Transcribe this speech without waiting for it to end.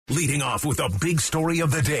Leading off with a big story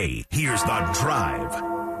of the day, here's The Drive.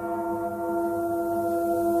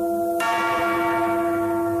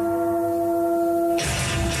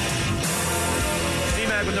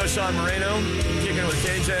 D-Mac with Sean Moreno, kicking it with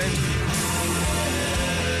KJ.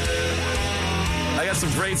 I got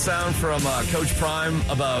some great sound from Coach Prime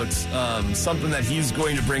about something that he's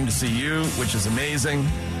going to bring to CU, which is amazing.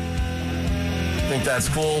 I think that's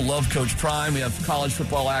cool. Love Coach Prime. We have college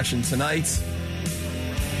football action tonight.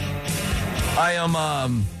 I am,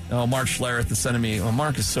 Mark Schlereth is sending me. Oh,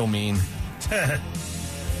 Mark is so mean.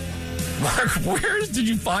 Mark, where did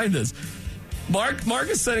you find this? Mark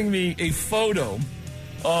is sending me a photo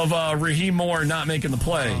of Raheem Moore not making the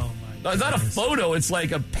play. Oh, it's not a photo. It's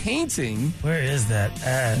like a painting. Where is that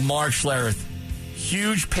at? Mark Schlereth.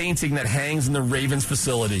 Huge painting that hangs in the Ravens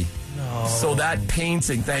facility. No. So that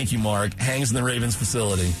painting, thank you, Mark, hangs in the Ravens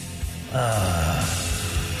facility.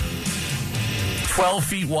 12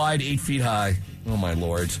 feet wide, 8 feet high. Oh, my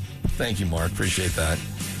Lord. Thank you, Mark. Appreciate that.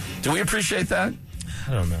 Do we appreciate that?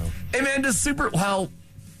 I don't know. Hey, man,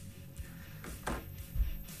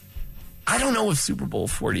 I don't know if Super Bowl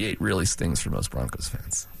 48 really stings for most Broncos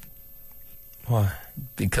fans. Why?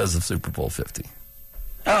 Because of Super Bowl 50.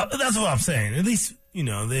 Oh, that's what I'm saying. At least,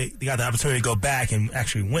 they got the opportunity to go back and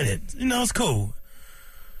actually win it. It's cool.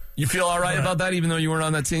 You feel all right about that, even though you weren't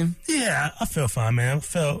on that team? Yeah, I feel fine, man. I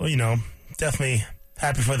feel, definitely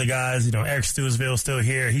happy for the guys. Eric Stewsville's still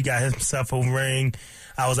here. He got himself a ring.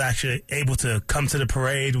 I was actually able to come to the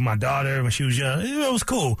parade with my daughter when she was young. It was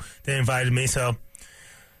cool. They invited me, so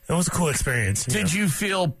it was a cool experience. Did you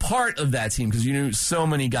feel part of that team because you knew so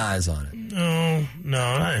many guys on it? No,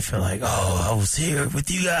 I didn't feel like, I was here with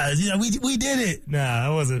you guys. We did it. Nah, I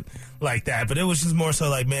wasn't like that. But it was just more so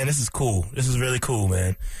like, man, this is cool. This is really cool,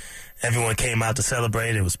 man. Everyone came out to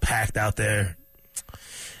celebrate. It was packed out there.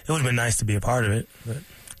 It would have been nice to be a part of it. But.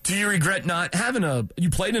 Do you regret not having you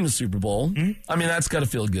played in a Super Bowl? Mm-hmm. I mean, that's got to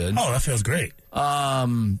feel good. Oh, that feels great.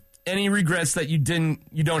 Any regrets that you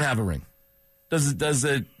don't have a ring? Does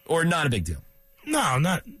it, or not a big deal? No,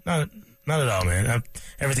 not at all, man.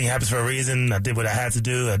 Everything happens for a reason. I did what I had to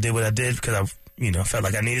do. I did what I did because I felt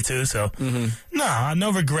like I needed to. So,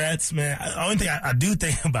 no regrets, man. The only thing I do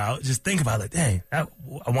think about, like, dang, I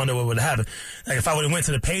wonder what would have happened. Like, if I would have went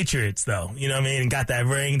to the Patriots, though, you know what I mean, and got that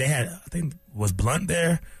ring, they had, I think, was Blunt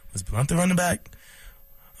there? Was Blunt the running back?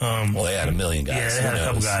 Well, they had a million guys. Yeah, they had a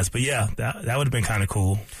couple guys. But, yeah, that would have been kind of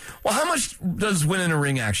cool. Well, how much does winning a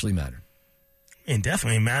ring actually matter? It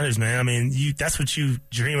definitely matters, man. I mean, that's what you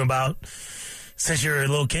dream about since you're a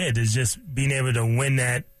little kid, is just being able to win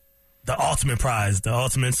the ultimate prize, the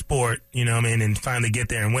ultimate sport, and finally get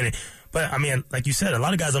there and win it. But, I mean, like you said, a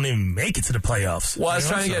lot of guys don't even make it to the playoffs. Well, I was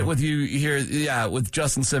trying to get with you here, with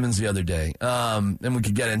Justin Simmons the other day. And we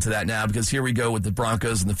could get into that now because here we go with the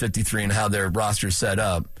Broncos and the 53 and how their roster is set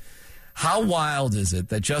up. How wild is it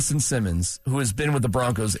that Justin Simmons, who has been with the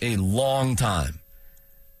Broncos a long time,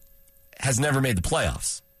 has never made the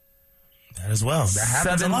playoffs? That as well. That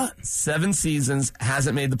happens a lot. 7 seasons,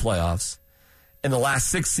 hasn't made the playoffs. In the last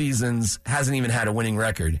 6 seasons, hasn't even had a winning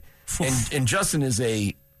record. And Justin is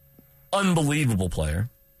a unbelievable player,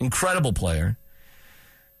 incredible player.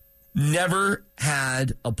 Never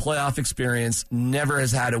had a playoff experience, never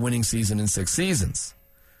has had a winning season in 6 seasons.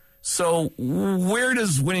 So where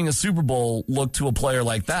does winning a Super Bowl look to a player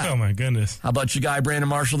like that? Oh, my goodness. How about your guy, Brandon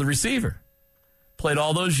Marshall, the receiver? Played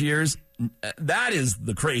all those years. That is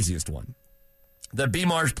the craziest one. That B.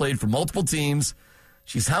 Marsh played for multiple teams.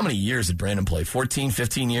 Jeez, how many years did Brandon play? 14,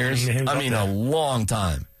 15 years? I mean, a long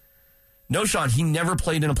time. No, Sean, he never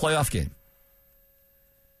played in a playoff game.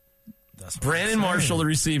 Brandon Marshall, the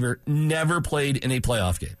receiver, never played in a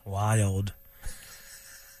playoff game. Wild.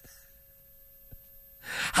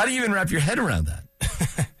 How do you even wrap your head around that?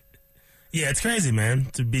 Yeah, it's crazy, man,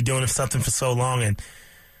 to be doing something for so long and,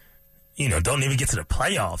 don't even get to the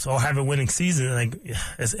playoffs or have a winning season. Like,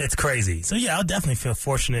 it's crazy. So, yeah, I'll definitely feel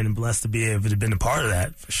fortunate and blessed to be able to have been a part of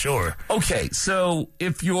that, for sure. Okay, so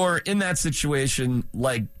if you're in that situation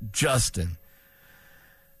like Justin,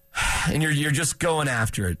 and you're just going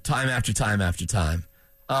after it time after time after time,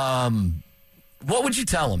 what would you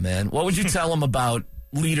tell him, man? What would you tell him about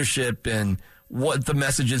leadership and what the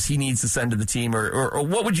messages he needs to send to the team? Or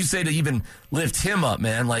what would you say to even lift him up,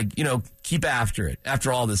 man? Like, keep after it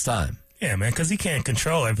after all this time. Yeah, man, because he can't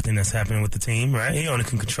control everything that's happening with the team, right? He only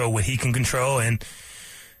can control what he can control, and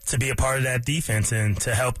to be a part of that defense and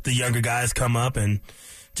to help the younger guys come up and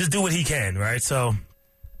just do what he can, right? So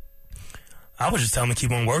I would just tell him to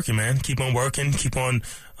keep on working, man. Keep on working. Keep on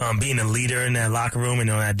being a leader in that locker room and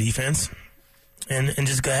on that defense. And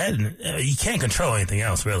just go ahead. You can't control anything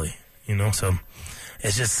else, really. So,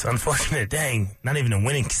 it's just unfortunate. Dang, not even a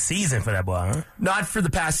winning season for that boy, huh? Not for the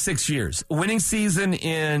past 6 years. A winning season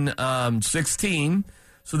in 16.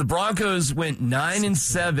 So the Broncos went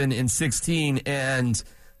 9-7 in 16, and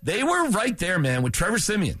they were right there, man, with Trevor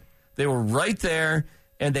Siemian. They were right there,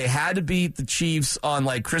 and they had to beat the Chiefs on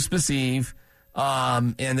like Christmas Eve,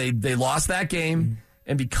 and they lost that game.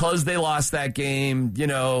 And because they lost that game, you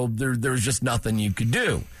know, there was just nothing you could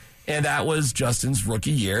do. And that was Justin's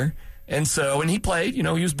rookie year. And so, and he played, you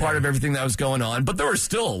know, he was part of everything that was going on. But there were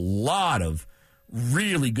still a lot of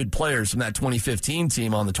really good players from that 2015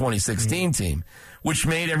 team on the 2016 team, which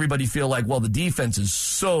made everybody feel like, well, the defense is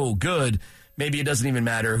so good, maybe it doesn't even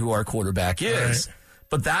matter who our quarterback is. Right.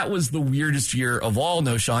 But that was the weirdest year of all,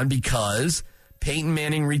 Noshawn, because Peyton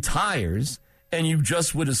Manning retires, and you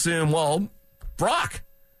just would assume, well, Brock.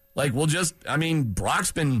 Like,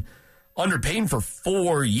 Brock's been under Peyton for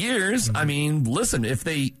 4 years. I mean, listen, if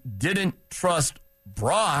they didn't trust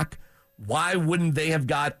Brock, why wouldn't they have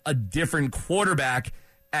got a different quarterback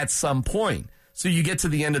at some point? So you get to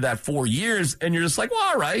the end of that 4 years, and you're just like,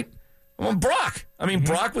 well, all right, I'm on Brock. I mean,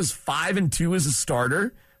 Brock was 5-2 as a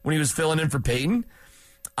starter when he was filling in for Peyton.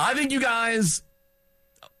 I think you guys,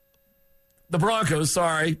 the Broncos,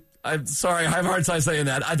 I have a hard time saying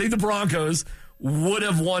that. I think the Broncos would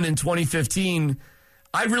have won in 2015.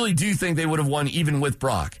 I really do think they would have won even with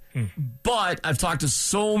Brock. But I've talked to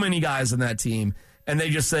so many guys on that team, and they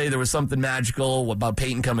just say there was something magical about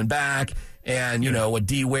Peyton coming back and, you know, what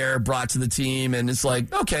D. Ware brought to the team. And it's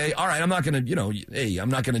like, okay, all right, I'm not going to, I'm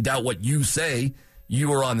not going to doubt what you say. You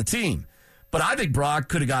were on the team. But I think Brock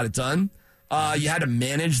could have got it done. You had to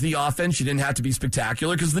manage the offense. You didn't have to be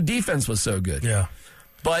spectacular because the defense was so good. Yeah.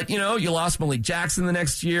 But, you know, you lost Malik Jackson the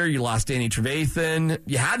next year. You lost Danny Trevathan.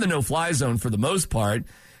 You had the no-fly zone for the most part,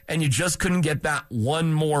 and you just couldn't get that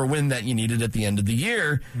one more win that you needed at the end of the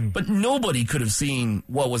year. But nobody could have seen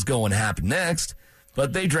what was going to happen next.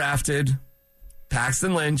 But they drafted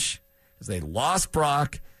Paxton Lynch because they lost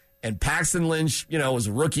Brock, and Paxton Lynch, you know, was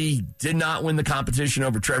a rookie, did not win the competition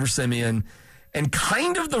over Trevor Siemian, and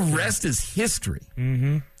kind of the rest is history.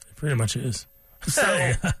 It pretty much is.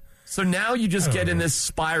 So now you just get in this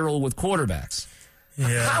spiral with quarterbacks.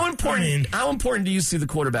 Yeah. How important do you see the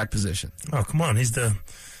quarterback position? Oh, come on.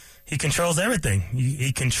 He controls everything.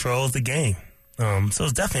 He controls the game. So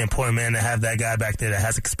it's definitely important, man, to have that guy back there that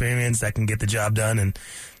has experience, that can get the job done, and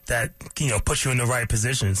that, you know, puts you in the right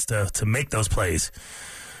positions to make those plays.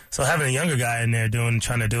 So having a younger guy in there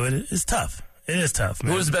trying to do it is tough. It is tough,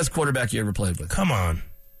 man. Who was the best quarterback you ever played with? Come on.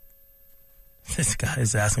 This guy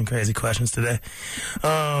is asking crazy questions today.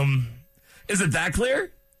 Is it that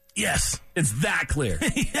clear? Yes. It's that clear.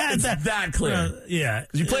 Yeah, it's that clear. Yeah.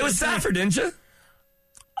 Because you played with Stafford, didn't you?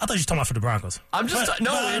 I thought you were talking about for the Broncos. I'm just,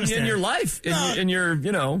 in your life, in your,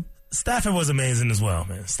 you know. Stafford was amazing as well,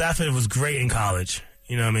 man. Stafford was great in college.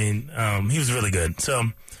 You know what I mean? He was really good. So,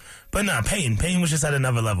 but no, Peyton was just at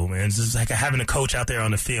another level, man. It's just like having a coach out there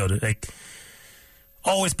on the field. Like,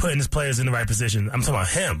 always putting his players in the right position. I'm talking about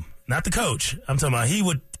him, not the coach. I'm talking about he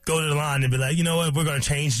would go to the line and be like, you know what, we're going to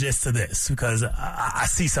change this to this because I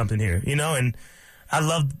see something here, you know? And I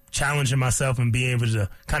love challenging myself and being able to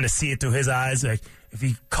kind of see it through his eyes. Like, if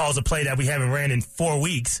he calls a play that we haven't ran in 4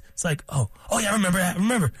 weeks, it's like, oh yeah, I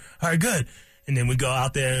remember. All right, good. And then we go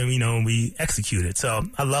out there and, you know, we execute it. So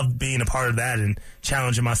I love being a part of that and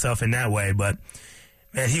challenging myself in that way. But,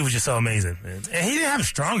 man, he was just so amazing, man. And he didn't have the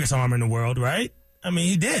strongest arm in the world, right? I mean,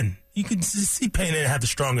 he didn't. You could see Peyton didn't have the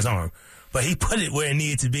strongest arm. But he put it where it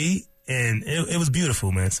needed to be, and it was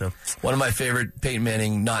beautiful, man. So one of my favorite Peyton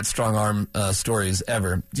Manning not strong arm stories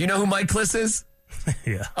ever. Do you know who Mike Kliss is?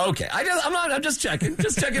 Yeah. Okay. I'm just checking.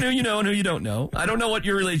 Just checking who you know and who you don't know. I don't know what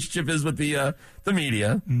your relationship is with the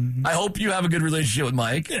media. Mm-hmm. I hope you have a good relationship with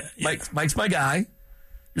Mike. Yeah. Mike's my guy.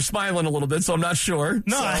 You're smiling a little bit, so I'm not sure.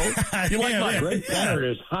 No, so, you like Mike? Red Banner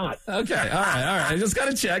is hot. Okay. All right. I just got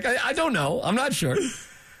to check. I don't know. I'm not sure.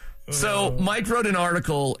 So Mike wrote an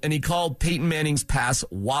article, and he called Peyton Manning's pass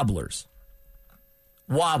wobblers.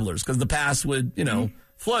 Wobblers, because the pass would,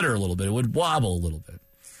 flutter a little bit. It would wobble a little bit.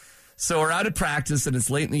 So we're out of practice, and it's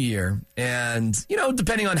late in the year. And,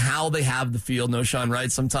 depending on how they have the field, Noshawn, right?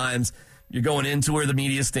 Sometimes you're going into where the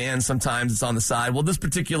media stands. Sometimes it's on the side. Well, this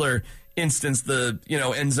particular instance, the,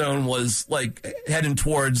 end zone was, heading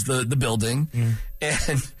towards the building. Mm.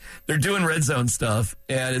 And they're doing red zone stuff,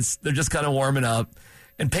 and they're just kind of warming up.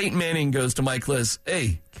 And Peyton Manning goes to Mike Kliss,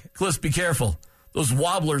 hey, Kliss, be careful. Those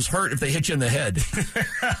wobblers hurt if they hit you in the head.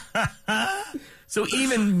 So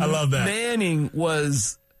even I love that. Manning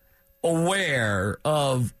was aware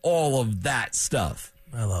of all of that stuff.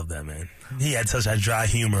 I love that, man. He had such a dry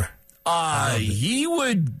humor. He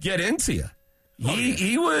would get into you.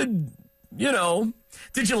 He would,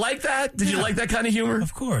 Did you like that? Did you like that kind of humor?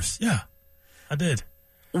 Of course, yeah. I did.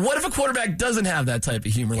 What if a quarterback doesn't have that type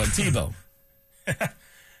of humor like Tebow?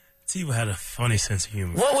 Tebow had a funny sense of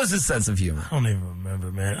humor. What was his sense of humor? I don't even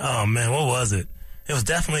remember, man. Oh, man, what was it? It was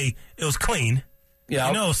clean. Yeah.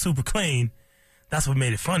 It was super clean. That's what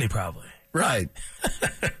made it funny, probably. Right.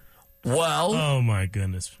 Well. Oh, my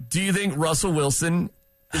goodness. Do you think Russell Wilson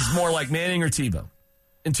is more like Manning or Tebow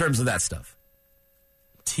in terms of that stuff?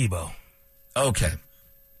 Tebow. Okay.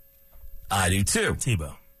 I do too.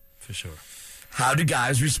 Tebow, for sure. How do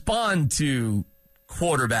guys respond to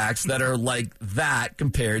quarterbacks that are like that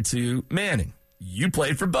compared to Manning? You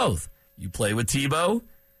played for both. You played with Tebow.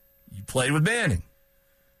 You played with Manning.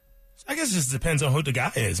 I guess it just depends on who the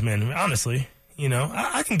guy is, man. Honestly,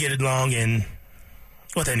 I can get along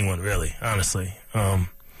with anyone, really. Honestly,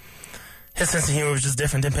 his sense of humor was just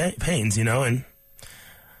different than Payne's, and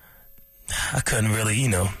I couldn't really,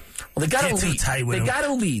 Well, they got to lead. Too tight with they him. Got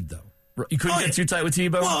to lead though. You couldn't get too tight with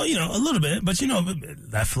Tebow? Well, a little bit, but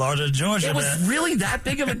that Florida Georgia. It was really that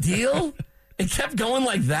big of a deal? It kept going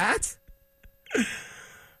like that?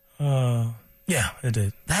 Yeah, it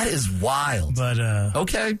did. That is wild. But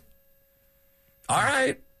okay. All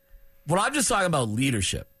right. Well, I'm just talking about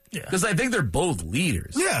leadership. Yeah. Because I think they're both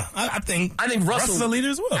leaders. Yeah, I think Russell's a leader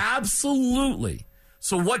as well. Absolutely.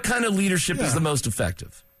 So what kind of leadership is the most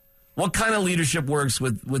effective? What kind of leadership works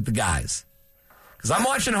with the guys? Because I'm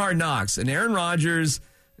watching Hard Knocks, and Aaron Rodgers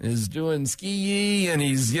is doing ski and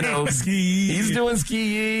he's he's doing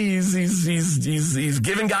ski. He's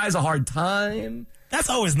giving guys a hard time. That's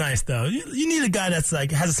always nice, though. You need a guy that's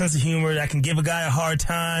has a sense of humor that can give a guy a hard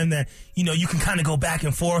time that you can kind of go back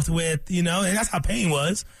and forth with, and that's how Payne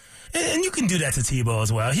was. And you can do that to Tebow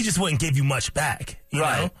as well. He just wouldn't give you much back. You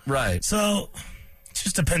know? Right. So it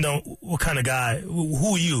just depends on what kind of guy,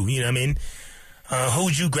 who are you, you know what I mean? Who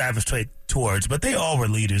would you gravitate towards? But they all were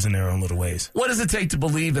leaders in their own little ways. What does it take to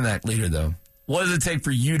believe in that leader, though? What does it take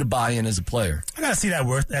for you to buy in as a player? I got to see that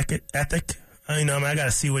work ethic. I got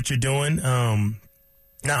to see what you're doing,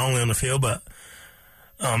 not only on the field, but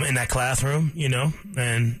in that classroom,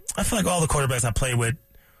 And I feel like all the quarterbacks I played with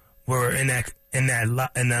were in that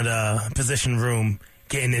position room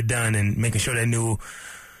getting it done and making sure they knew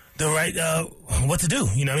the right what to do,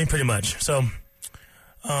 pretty much. So,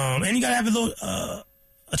 and you got to have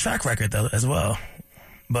a track record, though, as well.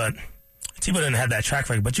 But Tebow didn't have that track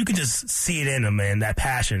record, but you can just see it in him, man, that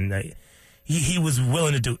passion. That he was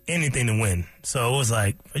willing to do anything to win. So it was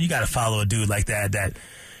like, you got to follow a dude like that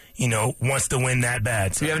wants to win that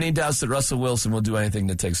bad. So. Do you have any doubts that Russell Wilson will do anything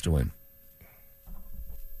that it takes to win?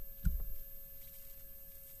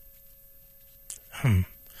 I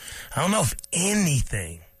don't know if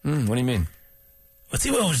anything. What do you mean? Well,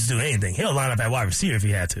 Tebow would just do anything. He'll line up at wide receiver if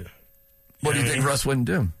he had to. What do you think Russ wouldn't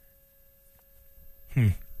do?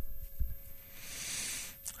 I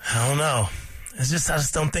don't know. I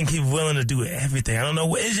just don't think he's willing to do everything. I don't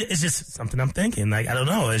know. It's just something I'm thinking. I don't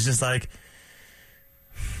know. It's just like,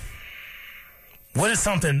 what is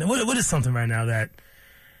something right now that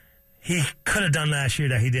he could have done last year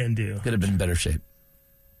that he didn't do? Could have been in better shape.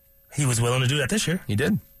 He was willing to do that this year. He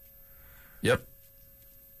did. Yep.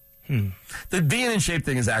 The being in shape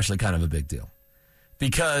thing is actually kind of a big deal.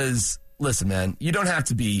 Because, listen, man, you don't have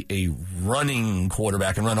to be a running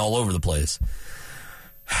quarterback and run all over the place.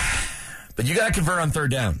 But you got to convert on third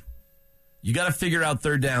down. You got to figure out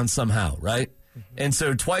third down somehow, right? Mm-hmm. And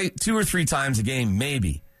so 2 or 3 times a game,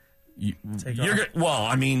 maybe.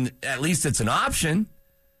 At least it's an option.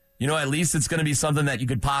 At least it's going to be something that you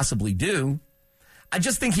could possibly do. I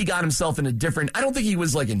just think he got himself in I don't think he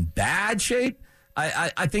was in bad shape.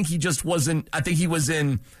 I think he just wasn't. I think he was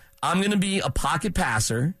I'm going to be a pocket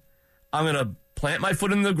passer. I'm going to plant my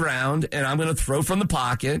foot in the ground and I'm going to throw from the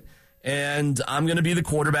pocket and I'm going to be the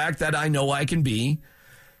quarterback that I know I can be,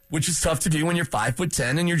 which is tough to do when you're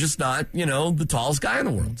 5'10" and you're just not, the tallest guy in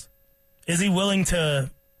the world. Is he willing to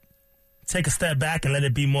take a step back and let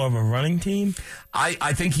it be more of a running team?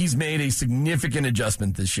 I think he's made a significant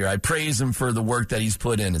adjustment this year. I praise him for the work that he's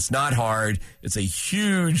put in. It's not hard. It's a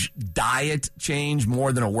huge diet change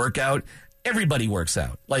more than a workout. Everybody works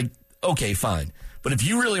out. Okay, fine. But if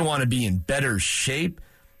you really want to be in better shape,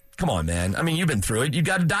 come on, man. I mean, you've been through it. You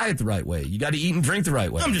got to diet the right way. You got to eat and drink the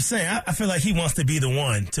right way. I'm just saying, I feel like he wants to be the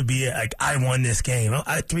one to be I won this game.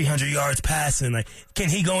 I 300 yards passing. Can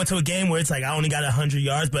he go into a game where it's I only got 100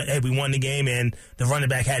 yards, but hey, we won the game and the running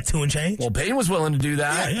back had 2 and change? Well, Payne was willing to do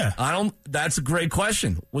that. Yeah. That's a great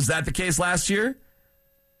question. Was that the case last year?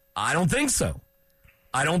 I don't think so.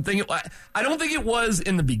 I don't think it was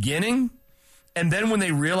in the beginning. And then when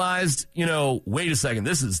they realized, wait a second,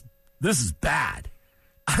 this is this is bad.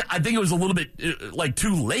 I think it was a little bit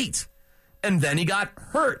too late. And then he got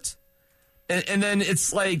hurt. And then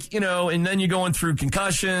it's like, and then you're going through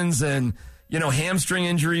concussions and, hamstring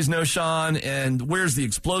injuries, no Sean, and where's the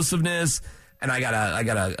explosiveness? And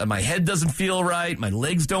my head doesn't feel right. My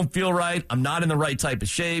legs don't feel right. I'm not in the right type of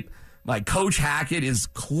shape. My coach Hackett is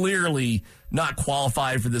clearly not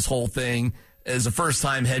qualified for this whole thing as a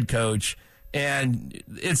first-time head coach. And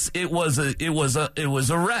it was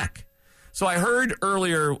a wreck. So I heard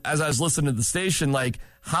earlier as I was listening to the station,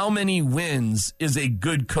 how many wins is a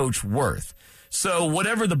good coach worth? So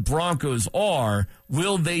whatever the Broncos are,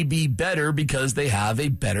 will they be better because they have a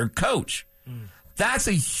better coach? That's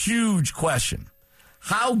a huge question.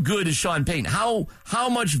 How good is Sean Payton? How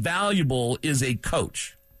much valuable is a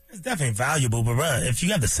coach? It's definitely valuable, but if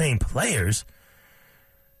you have the same players,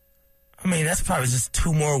 that's probably just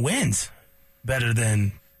 2 more wins better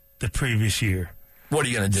than the previous year. What are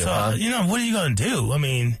you going to do? So, what are you going to do?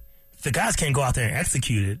 If the guys can't go out there and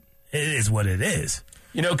execute it, it is what it is.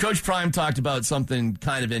 Coach Prime talked about something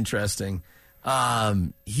kind of interesting.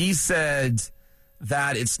 He said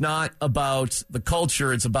that it's not about the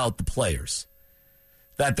culture, it's about the players.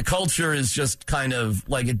 That the culture is just kind of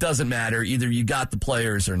it doesn't matter, either you got the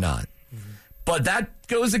players or not. Mm-hmm. But that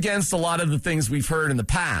goes against a lot of the things we've heard in the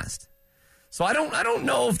past. So I don't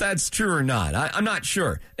know if that's true or not. I'm not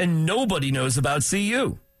sure. And nobody knows about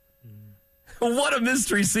CU. What a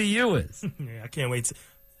mystery CU is. Yeah, I can't wait.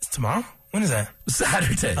 It's tomorrow? When is that?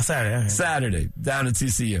 Saturday. Oh, Saturday. Okay. Saturday, down at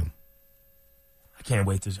TCU. I can't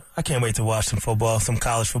wait to watch some football, some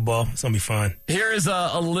college football. It's going to be fun. Here is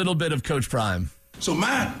a little bit of Coach Prime. So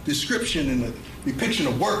my description and the depiction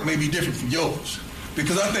of work may be different from yours.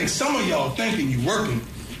 Because I think some of y'all thinking you working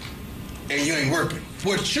and you ain't working.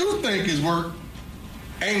 What you think is work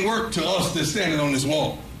ain't work to us that's standing on this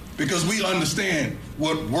wall. Because we understand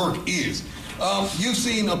what work is. You've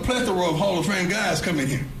seen a plethora of Hall of Fame guys come in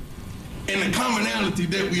here. And the commonality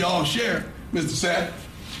that we all share, Mr. Sapp,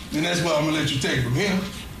 and that's what I'm going to let you take from him,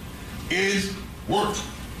 is work.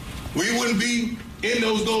 We wouldn't be in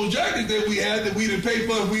those gold jackets that we had that we didn't pay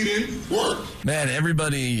for if we didn't work. Man,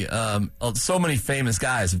 everybody, so many famous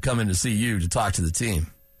guys have come in to see you to talk to the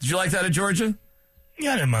team. Did you like that at Georgia?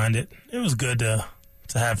 Yeah, I didn't mind it. It was good to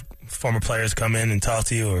have former players come in and talk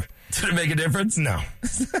to you. Or did it make a difference? No.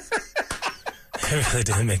 It really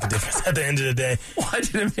didn't make a difference at the end of the day. Why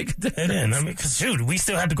did it make a difference? It didn't. Because, shoot, we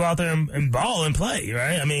still had to go out there and ball and play,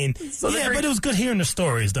 right? But it was good hearing the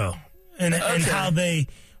stories, though, and how they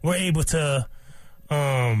were able to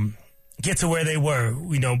get to where they were,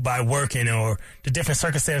 by working or the different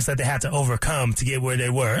circumstances that they had to overcome to get where they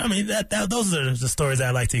were. Those are the stories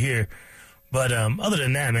I like to hear. But other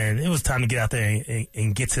than that, man, it was time to get out there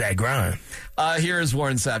and get to that grind. Here is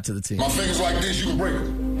Warren Sapp to the team. My fingers like this, you can break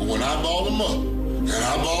them. But when I ball them up, and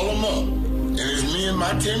it's me and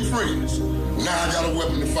my 10 friends, now I got a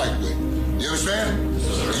weapon to fight with. You understand?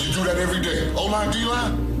 And you do that every day. O-line,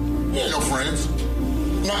 D-line, we ain't no friends.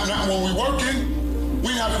 Not when we working.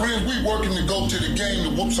 We not friends. We working to go to the game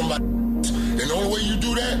to whoop somebody. And the only way you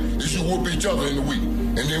do that is you whoop each other in the week.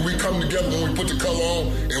 And then we come together when we put the color on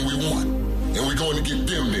and we won. And we're going to get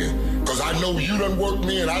them there. Because I know you done work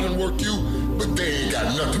me and I done work you, but they ain't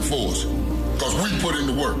got nothing for us. Because we put in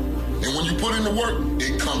the work. And when you put in the work,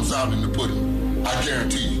 it comes out in the pudding. I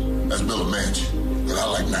guarantee you. That's Bill Manchi. But I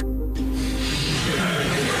like that.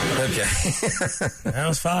 Okay. That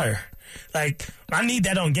was fire. I need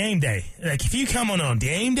that on game day. If you come on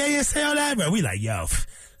game day and say all that, bro, we yo,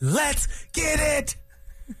 let's get it.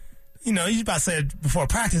 You about to say it before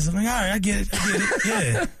practice. I'm all right, I get it.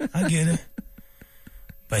 Yeah, I get it.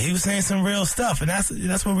 But he was saying some real stuff, and that's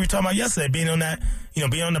what we were talking about yesterday. Being on that,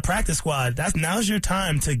 being on the practice squad. Now's your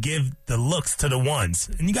time to give the looks to the ones,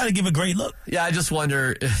 and you got to give a great look. Yeah, I just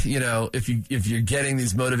wonder, if you're getting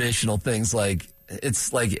these motivational things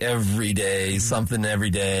it's every day, something every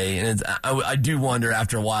day, and I do wonder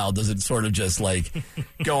after a while, does it sort of just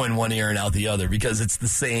go in one ear and out the other because it's the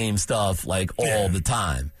same stuff all the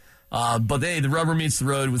time. But the rubber meets the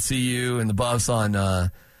road with CU and the Buffs on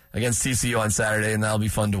against TCU on Saturday, and that'll be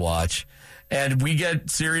fun to watch. And we get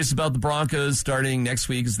serious about the Broncos starting next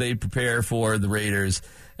week as they prepare for the Raiders.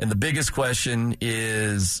 And the biggest question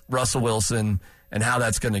is Russell Wilson and how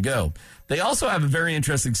that's going to go. They also have a very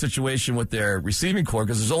interesting situation with their receiving corps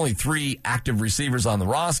because there's only 3 active receivers on the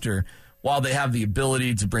roster, while they have the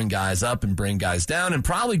ability to bring guys up and bring guys down. And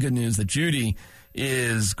probably good news that Judy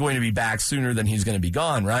is going to be back sooner than he's going to be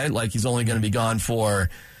gone, right? He's only going to be gone for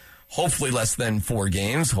hopefully less than 4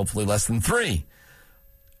 games, hopefully less than 3.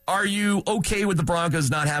 are you okay with the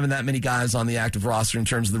Broncos not having that many guys on the active roster in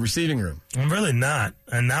terms of the receiving room? I'm really not.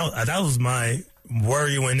 And now that was my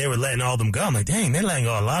worry when they were letting all them go. I'm like, dang, they're letting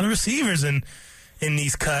go a lot of receivers in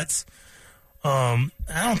these cuts. I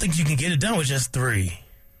don't think you can get it done with just 3.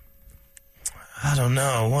 I don't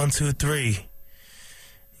know. 1, 2, 3.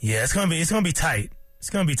 Yeah, it's gonna be tight. It's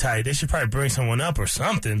gonna be tight. They should probably bring someone up or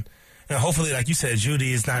something. And hopefully, like you said,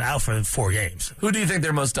 Judy is not out for 4 games. Who do you think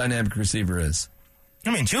their most dynamic receiver is? I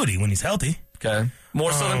mean, Judy when he's healthy. Okay,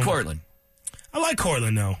 more so than Cortland. I like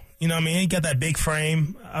Cortland though. You know what I mean? He got that big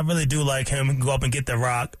frame. I really do like him. He can go up and get the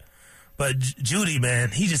rock. But Judy, man,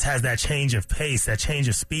 he just has that change of pace, that change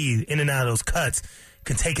of speed, in and out of those cuts.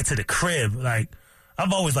 Can take it to the crib. Like,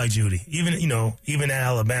 I've always liked Judy, even at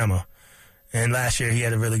Alabama. And last year he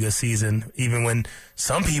had a really good season, even when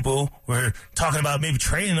some people were talking about maybe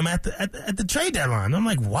trading him at the trade deadline. I'm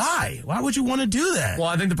like, why? Why would you want to do that? Well,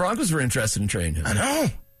 I think the Broncos were interested in trading him. I know.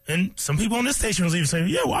 And some people on this station was even saying,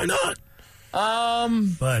 yeah, why not?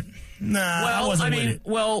 But, nah, I wasn't with it.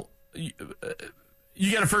 Well, you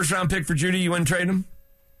got a first-round pick for Judy. You wouldn't trade him?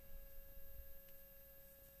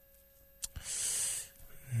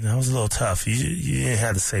 That was a little tough. You didn't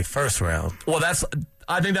have to say first round. Well,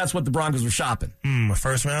 I think that's what the Broncos were shopping. A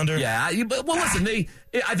first rounder? Yeah. Listen,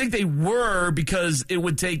 I think they were because it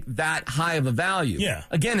would take that high of a value. Yeah.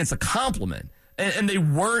 Again, it's a compliment. And they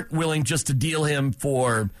weren't willing just to deal him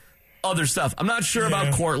for other stuff. I'm not sure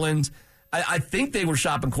about Cortland. I think they were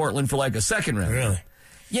shopping Cortland for like a second round. Really?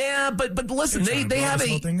 Yeah, but listen, they have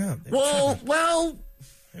a... Well...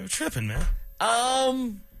 They were tripping, man.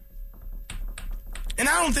 And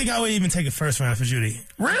I don't think I would even take a first round for Judy.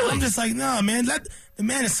 Really? I'm just like, no, man. The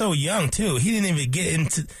man is so young, too. He didn't even get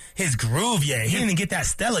into his groove yet. He didn't get that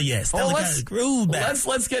Stella yet. Stella got his groove back.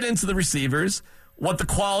 Let's get into the receivers, what the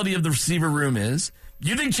quality of the receiver room is.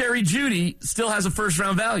 You think Jerry Jeudy still has a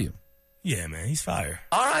first-round value? Yeah, man. He's fire.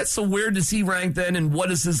 All right, so where does he rank then, and what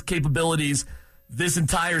is his capabilities this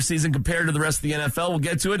entire season compared to the rest of the NFL? We'll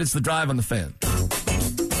get to it. It's The Drive on the Fan.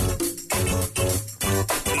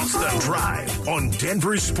 It's The Drive on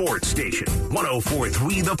Denver Sports Station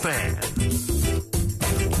 104.3 The Fan.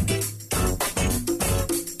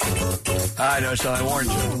 I know, Sean. I warned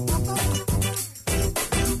you.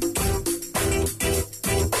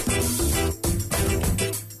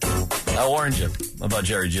 I warned you about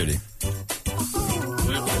Jerry Jeudy.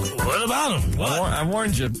 What about him? What? I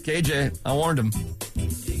warned you. KJ, I warned him.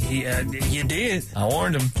 You did? I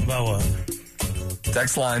warned him. About what?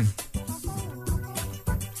 Text line.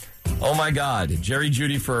 Oh, my God. Jerry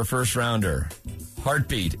Jeudy for a first rounder.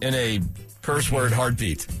 Heartbeat in a curse word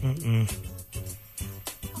heartbeat.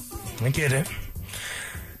 I get it.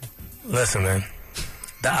 Listen, man.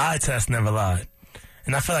 The eye test never lied.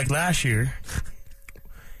 And I feel like last year,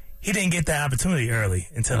 he didn't get that opportunity early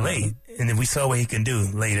until late. And then we saw what he can do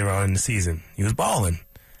later on in the season. He was balling.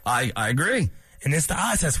 I agree. And it's the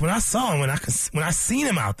eye test. When I saw him, when I seen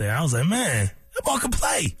him out there, I was like, man, that ball can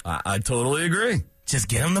play. I totally agree. Just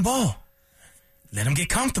get him the ball. Let him get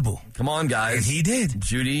comfortable. Come on, guys. And he did.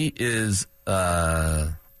 Jeudy is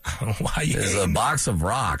Why you is a box of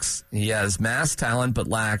rocks. He has mass talent but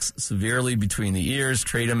lacks severely between the ears.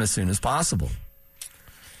 Trade him as soon as possible.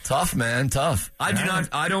 Tough, man, tough. I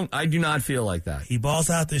do not feel like that. He balls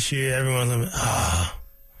out this year. Everyone's like,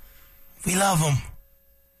 we love him.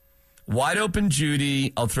 Wide open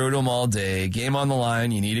Jeudy, I'll throw to him all day. Game on the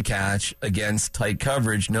line, you need a catch. Against tight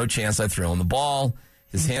coverage, no chance I throw him the ball.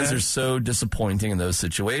 His hands are so disappointing in those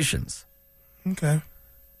situations. Okay.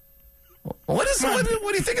 What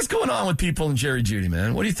do you think is going on with people in Jerry Jeudy,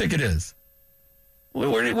 man? What do you think it is?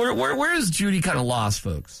 Where is Jeudy kind of lost,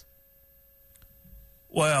 folks?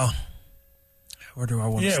 Well, where do I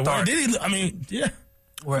want to start? Where did he? I mean, yeah.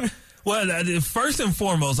 Well, first and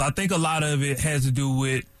foremost, I think a lot of it has to do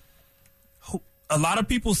with a lot of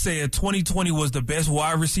people said 2020 was the best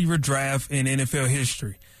wide receiver draft in NFL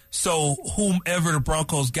history. So whomever the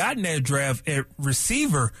Broncos got in that draft at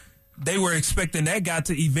receiver, they were expecting that guy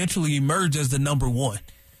to eventually emerge as the number one.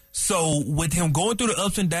 So with him going through the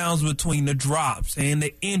ups and downs between the drops and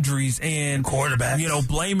the injuries and quarterbacks,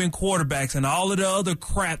 blaming quarterbacks and all of the other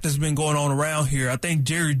crap that's been going on around here, I think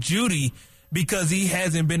Jerry Jeudy, because he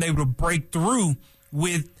hasn't been able to break through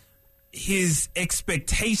with his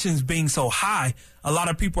expectations being so high, a lot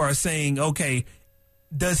of people are saying, okay,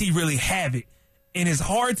 does he really have it? And it's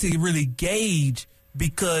hard to really gauge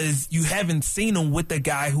because you haven't seen him with the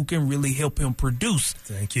guy who can really help him produce.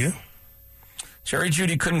 Thank you. Jerry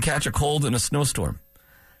Jeudy couldn't catch a cold in a snowstorm.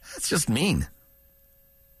 That's just mean.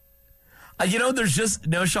 There's just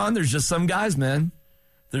some guys, man.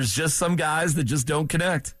 There's just some guys that just don't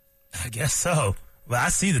connect. I guess so. But I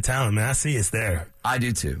see the talent, man. I see it's there. I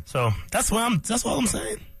do too. So that's all I'm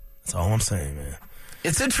saying. That's all I'm saying, man.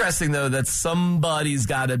 It's interesting, though, that somebody's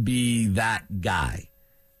got to be that guy.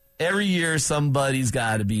 Every year, somebody's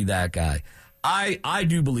got to be that guy. I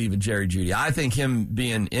do believe in Jerry Jeudy. I think him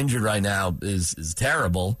being injured right now is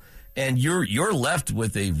terrible, and you're left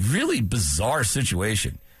with a really bizarre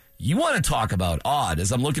situation. You want to talk about odd,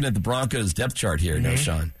 as I'm looking at the Broncos depth chart here, no,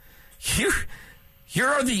 Sean. Here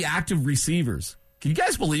are the active receivers. Can you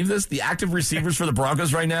guys believe this? The active receivers for the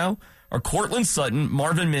Broncos right now are Cortland Sutton,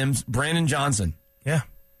 Marvin Mims, Brandon Johnson. Yeah,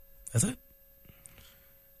 that's it.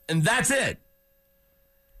 And that's it.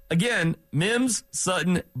 Again, Mims,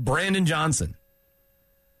 Sutton, Brandon Johnson.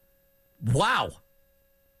 Wow.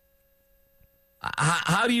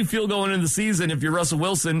 How do you feel going into the season if you're Russell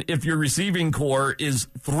Wilson, if your receiving core is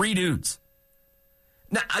 3 dudes?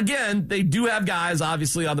 Now, again, they do have guys,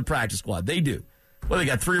 obviously, on the practice squad. They do. Well, they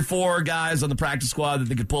got 3 or 4 guys on the practice squad that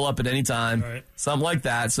they could pull up at any time, right. Something like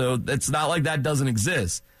that. So it's not like that doesn't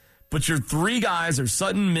exist. But your 3 guys are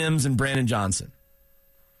Sutton, Mims, and Brandon Johnson.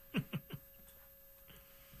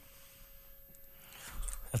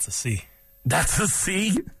 That's a C. That's a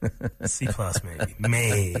C? C plus, maybe.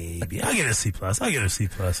 Maybe. I'll get a C plus.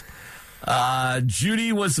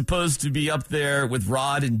 Jeudy was supposed to be up there with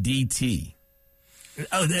Rod and DT.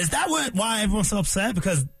 Oh, is that why everyone's so upset?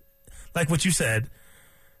 Because, like what you said,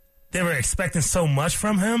 they were expecting so much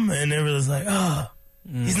from him, and they were just like,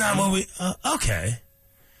 he's not what we... okay.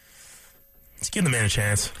 Let's give the man a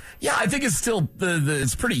chance. Yeah, I think it's still...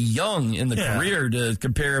 it's pretty young in the career to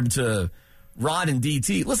compare him to Rod and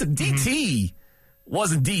DT. Listen, DT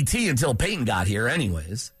wasn't DT until Peyton got here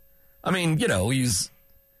anyways. I mean, it's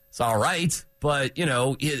all right, but,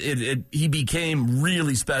 he became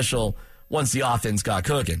really special once the offense got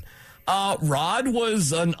cooking. Rod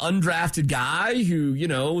was an undrafted guy who,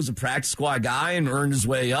 was a practice squad guy and earned his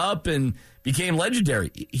way up and became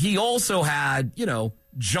legendary. He also had,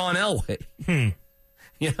 John Elway.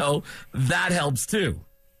 That helps too.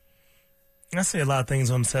 I see a lot of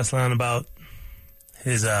things on the test line about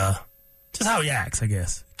his, just how he acts, I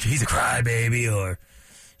guess. He's a crybaby or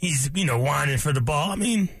he's, whining for the ball. I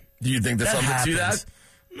mean, do you think there's something to that?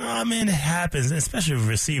 No, I mean, it happens, especially with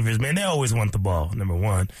receivers, man. They always want the ball, number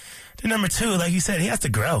one. Then number 2, like you said, he has to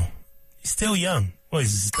grow. He's still young. What,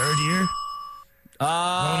 is his 3rd year?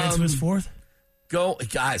 Going into his 4th?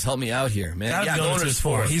 Guys, help me out here, man. Going into his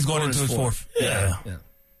 4th. He's going into his 4th. Yeah.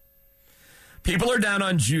 People are down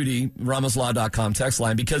on Jeudy, RamosLaw.com text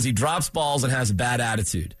line, because he drops balls and has a bad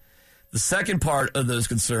attitude. The second part of those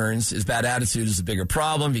concerns is bad attitude is a bigger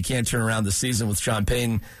problem. You can't turn around the season with Sean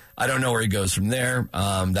Payton. I don't know where he goes from there.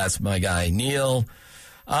 That's my guy, Neil.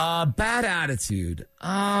 Bad attitude.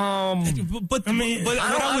 What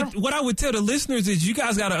I would tell the listeners is you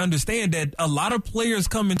guys got to understand that a lot of players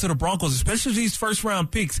come into the Broncos, especially these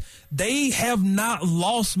first-round picks, they have not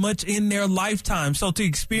lost much in their lifetime. So to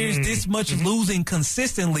experience this much losing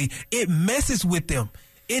consistently, it messes with them.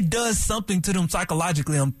 It does something to them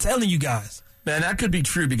psychologically. I'm telling you guys. Man, that could be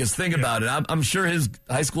true because think about it. I'm sure his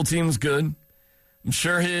high school team was good. I'm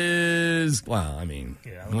sure he went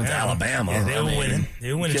to Alabama. Yeah, they were winning.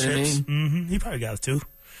 They were winning chips. He probably got 2.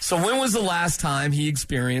 So when was the last time he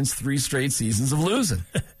experienced 3 straight seasons of losing?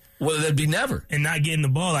 Well, that'd be never. And not getting the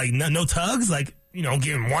ball, like no tugs, like,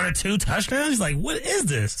 getting 1 or 2 touchdowns. Like, what is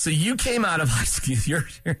this? So you came out of high school.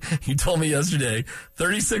 You told me yesterday,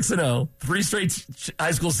 36-0, 3 straight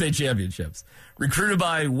high school state championships, recruited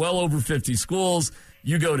by well over 50 schools.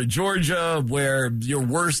 You go to Georgia, where your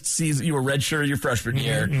worst season, you were redshirt your freshman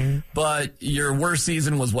year, but your worst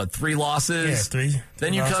season was what, 3 losses? Yeah, 3.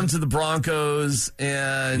 Then you come to the Broncos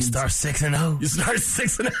and you start 6-0. You start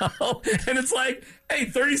 6-0, and it's like, hey,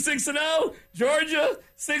 36-0, Georgia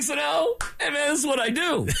 6-0, and man, this is what I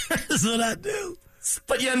do. This is what I do.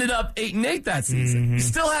 But you ended up 8-8 that season. You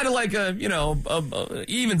still had a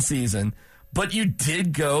even season, but you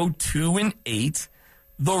did go 2-8.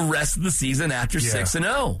 The rest of the season after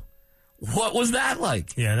 6-0. What was that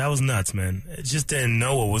like? Yeah, that was nuts, man. It just didn't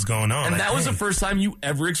know what was going on. And that was the first time you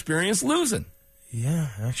ever experienced losing. Yeah,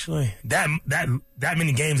 actually. That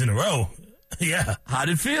many games in a row. Yeah. How'd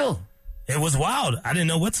it feel? It was wild. I didn't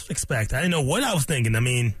know what to expect. I didn't know what I was thinking. I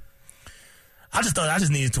mean, I just thought I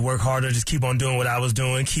just needed to work harder, just keep on doing what I was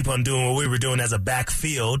doing, keep on doing what we were doing as a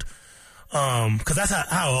backfield. Because that's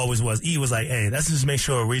how it always was. E was like, hey, let's just make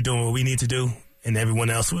sure we're doing what we need to do. And everyone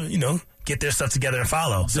else will, get their stuff together and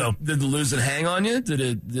follow. So did the losing hang on you? Did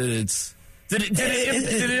it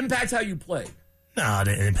impact how you played? No, it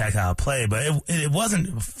didn't impact how I played, but it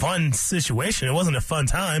wasn't a fun situation. It wasn't a fun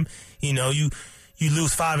time. You you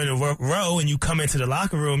lose 5 in a row and you come into the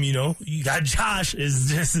locker room, you know, you got Josh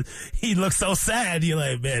he looks so sad. You're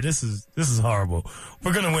like, man, this is horrible.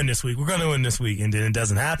 We're going to win this week. We're going to win this week. And then it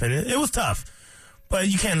doesn't happen. It was tough, but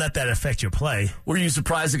you can't let that affect your play. Were you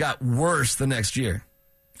surprised it got worse the next year?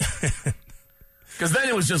 Because then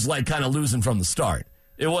it was just like kind of losing from the start.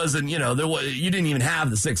 It wasn't, you know, you didn't even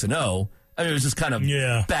have the 6-0. I mean, it was just kind of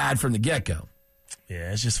bad from the get-go.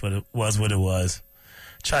 Yeah, it's just what it was.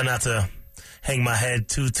 Try not to hang my head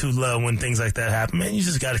too low when things like that happen, man. You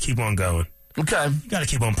just got to keep on going. Okay. You got to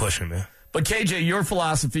keep on pushing, man. But KJ, your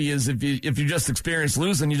philosophy is if you just experience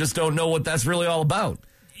losing, you just don't know what that's really all about.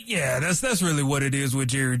 Yeah, that's really what it is with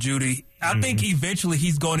Jerry Jeudy. I think eventually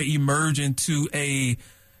he's going to emerge into a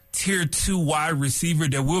tier 2 wide receiver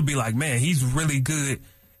that will be like, man, he's really good.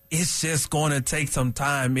 It's just going to take some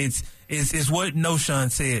time. It's what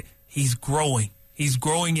Noshawn said. He's growing. He's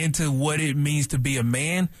growing into what it means to be a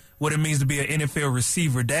man, what it means to be an NFL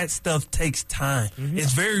receiver. That stuff takes time.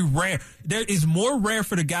 It's very rare. It's more rare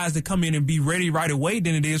for the guys to come in and be ready right away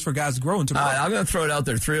than it is for guys to grow into. All right, I'm going to throw it out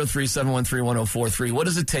there, 303-713-1043. What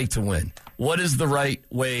does it take to win? What is the right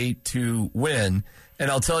way to win?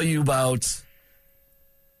 And I'll tell you about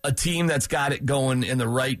a team that's got it going in the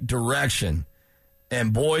right direction.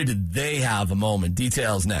 And boy, did they have a moment.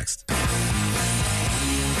 Details next.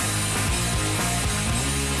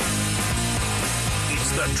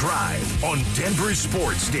 The Drive on Denver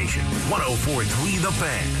Sports Station 104.3 The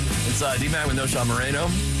Fan. It's D-Man with Noshawn Moreno.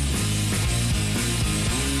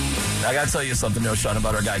 I got to tell you something, Noshawn,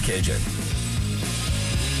 about our guy KJ.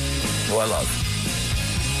 Who I love.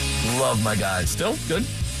 Love my guy. Still good?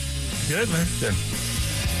 Good, man. Good.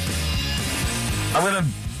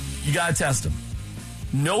 You got to test him.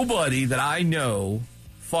 Nobody that I know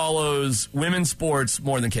follows women's sports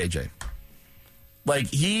more than KJ. Like,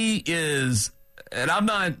 he is... And I'm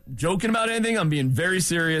not joking about anything. I'm being very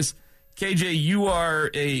serious. KJ, you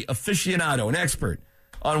are a aficionado, an expert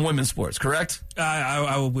on women's sports, correct?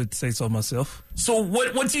 I would say so myself. So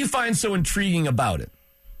what do you find so intriguing about it?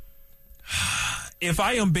 If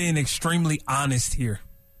I am being extremely honest here.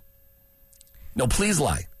 No, please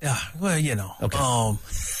lie. Yeah, well, you know. Okay.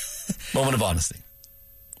 Moment of honesty.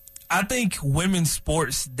 I think women's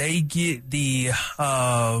sports, they get the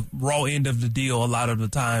raw end of the deal a lot of the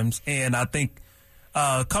times. And I think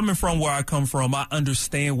coming from where I come from, I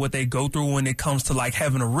understand what they go through when it comes to like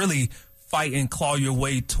having to really fight and claw your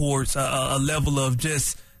way towards a level of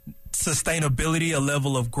just sustainability, a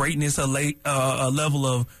level of greatness, a level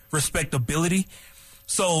of respectability.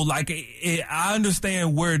 So like I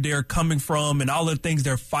understand where they're coming from and all the things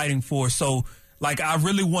they're fighting for. So like I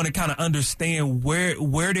really want to kind of understand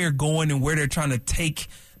where they're going and where they're trying to take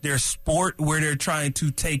their sport, where they're trying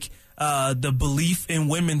to take the belief in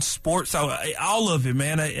women's sports. So all of it,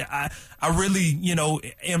 man. I really, you know,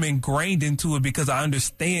 am ingrained into it because I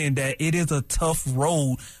understand that it is a tough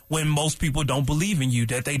road when most people don't believe in you,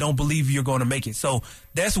 that they don't believe you're going to make it. So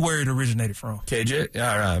that's where it originated from. KJ,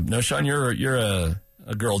 Noshawn, you're a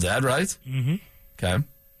girl dad, right? Mm-hmm. Okay.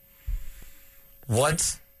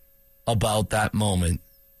 What about that moment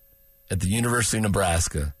at the University of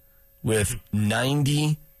Nebraska with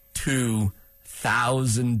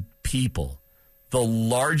 92,000 people, the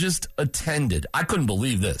largest attended? I couldn't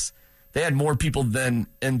believe this. They had more people than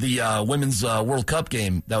in the Women's World Cup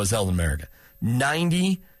game that was held in America.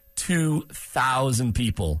 92,000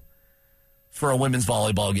 people for a women's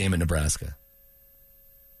volleyball game in Nebraska.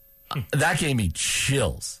 That gave me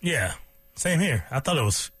chills. Yeah, same here. I thought it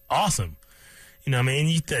was awesome. You know what I mean?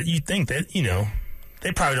 You think that, you know,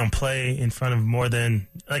 they probably don't play in front of more than,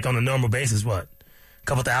 like on a normal basis, what, a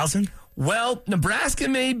couple thousand? Well, Nebraska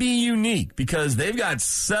may be unique because they've got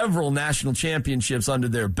several national championships under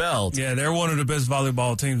their belt. Yeah, they're one of the best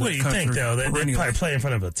volleyball teams in the country. What do you think, though? They probably play in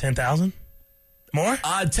front of 10,000? More?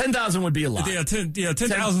 10,000 would be a lot. Yeah,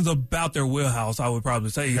 10,000 is about their wheelhouse, I would probably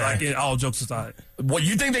say, like all jokes aside. What,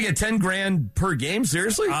 you think they get $10,000 per game?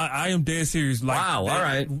 Seriously? I am dead serious. Like, wow, all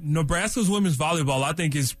right. Nebraska's women's volleyball, I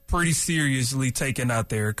think, is pretty seriously taken out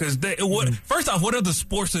there. Because first off, what other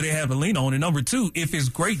sports do they have to lean on? And number two, if it's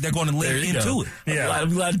great, they're going to lean into it. Yeah. I'm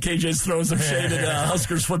glad KJ's throwing some shade at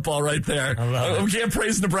Huskers football right there. We can't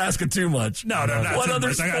praise Nebraska too much. No. What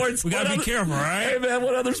other sports? We got to be careful, right? Hey, man,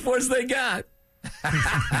 what other sports they got?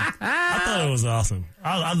 I thought it was awesome.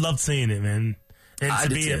 I loved seeing it, man. And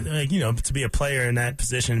to be a player in that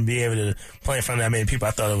position and be able to play in front of that many people,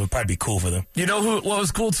 I thought it would probably be cool for them. You know what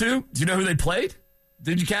was cool too? Do you know who they played?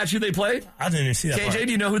 Did you catch who they played? I didn't even see that. KJ, part.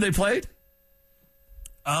 do you know who they played?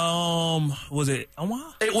 Was it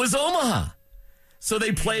Omaha? It was Omaha. So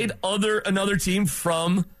they played another team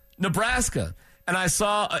from Nebraska. and I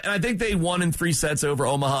think they won in 3 sets over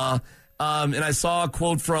Omaha. And I saw a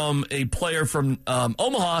quote from a player from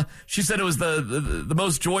Omaha. She said it was the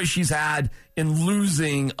most joy she's had in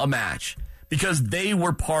losing a match because they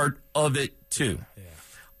were part of it too.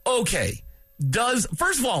 Yeah. Okay.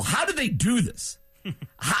 First of all, how did they do this?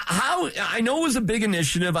 how I know it was a big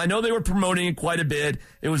initiative. I know they were promoting it quite a bit.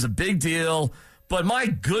 It was a big deal. But my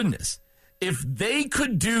goodness, if they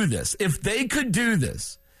could do this,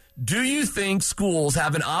 do you think schools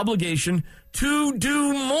have an obligation to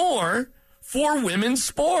do more for women's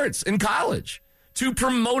sports in college, to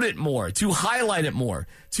promote it more, to highlight it more,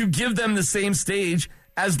 to give them the same stage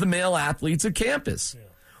as the male athletes at campus? Yeah.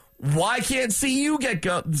 Why can't CU get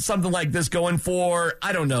something like this going for,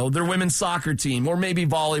 I don't know, their women's soccer team or maybe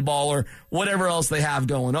volleyball or whatever else they have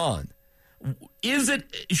going on?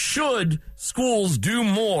 Should schools do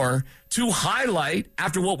more to highlight,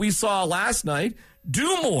 after what we saw last night,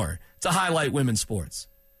 do more to highlight women's sports?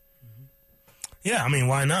 Yeah, I mean,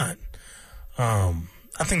 why not? I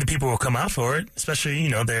think the people will come out for it, especially,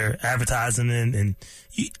 they're advertising and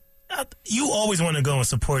you always want to go and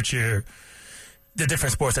support the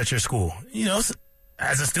different sports at your school.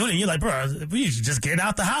 As a student, you're like, bro, we should just get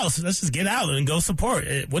out the house. Let's just get out and go support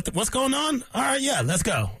it. What's going on? All right, yeah, let's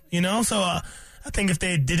go. So I think if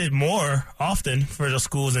they did it more often for the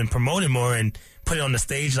schools and promote it more and put it on the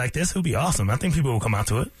stage like this, it would be awesome. I think people will come out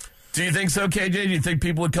to it. Do you think so, KJ? Do you think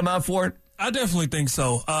people would come out for it? I definitely think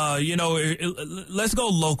so. Let's go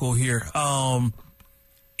local here.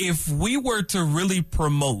 If we were to really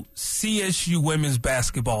promote CSU women's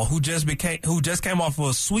basketball, who just came off of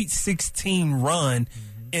a Sweet 16 run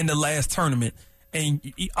in the last tournament, and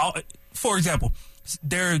for example,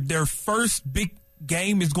 their first big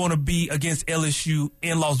game is going to be against LSU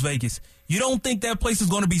in Las Vegas. You don't think that place is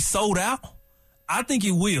going to be sold out? I think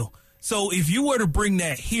it will. So if you were to bring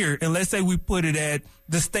that here, and let's say we put it at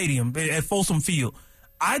the stadium, at Folsom Field,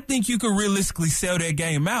 I think you could realistically sell that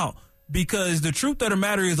game out, because the truth of the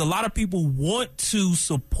matter is a lot of people want to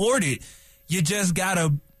support it. You just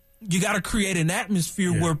gotta create an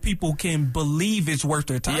atmosphere where people can believe it's worth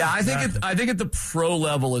their time. Yeah, I think at the pro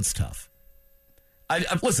level it's tough.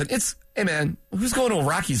 Listen, hey man, who's going to a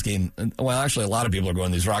Rockies game? Well, actually, a lot of people are going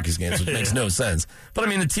to these Rockies games, which makes no sense. But I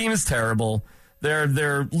mean, the team is terrible.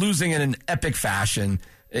 They're losing in an epic fashion.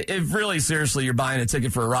 If really, seriously, you're buying a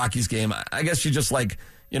ticket for a Rockies game, I guess you just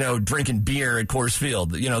drinking beer at Coors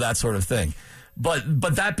Field, that sort of thing.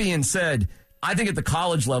 But that being said, I think at the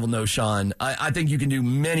college level, no, Sean, I think you can do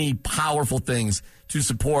many powerful things to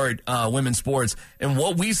support women's sports. And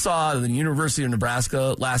what we saw at the University of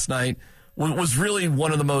Nebraska last night was really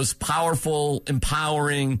one of the most powerful,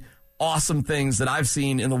 empowering, awesome things that I've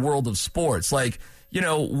seen in the world of sports.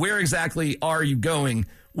 Where exactly are you going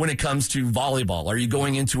when it comes to volleyball? Are you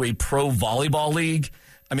going into a pro volleyball league?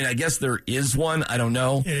 I mean, I guess there is one. I don't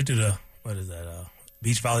know. Yeah, they do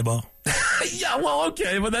beach volleyball? Yeah, well,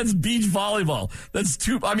 okay, but that's beach volleyball. That's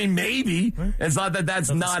maybe. Right. It's not that's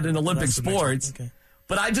not an Olympic sport. Okay.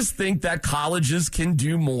 But I just think that colleges can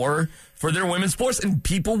do more for their women's sports, and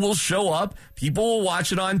people will show up. People will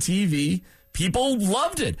watch it on TV. People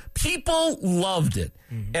loved it.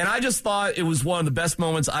 Mm-hmm. And I just thought it was one of the best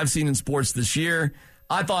moments I've seen in sports this year.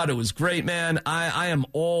 I thought it was great, man. I am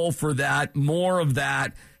all for that, more of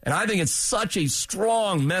that. And I think it's such a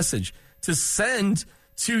strong message to send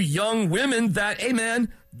to young women that, hey,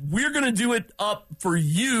 man, we're going to do it up for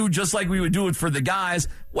you just like we would do it for the guys.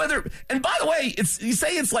 And by the way, you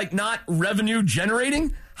say it's not revenue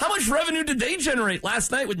generating. How much revenue did they generate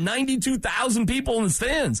last night with 92,000 people in the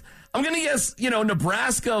stands? I'm going to guess,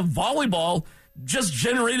 Nebraska volleyball just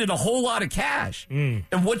generated a whole lot of cash. And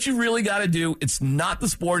what you really got to do, it's not the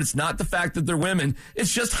sport, it's not the fact that they're women,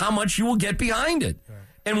 it's just how much you will get behind it. Right.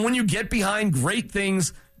 And when you get behind great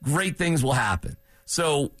things will happen.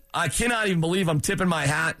 So I cannot even believe I'm tipping my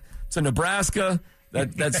hat to Nebraska.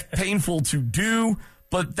 That's painful to do,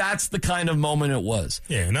 but that's the kind of moment it was.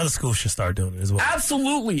 Yeah, another school should start doing it as well.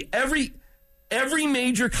 Absolutely. Every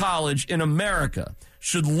major college in America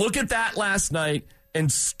should look at that last night and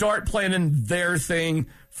start planning their thing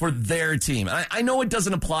for their team. I know it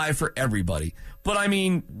doesn't apply for everybody, but I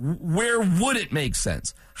mean, where would it make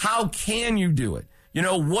sense? How can you do it?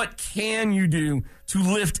 What can you do to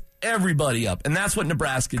lift everybody up? And that's what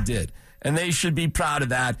Nebraska did. And they should be proud of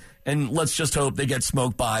that. And let's just hope they get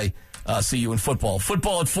smoked by CU in football.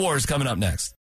 Football at 4 is coming up next.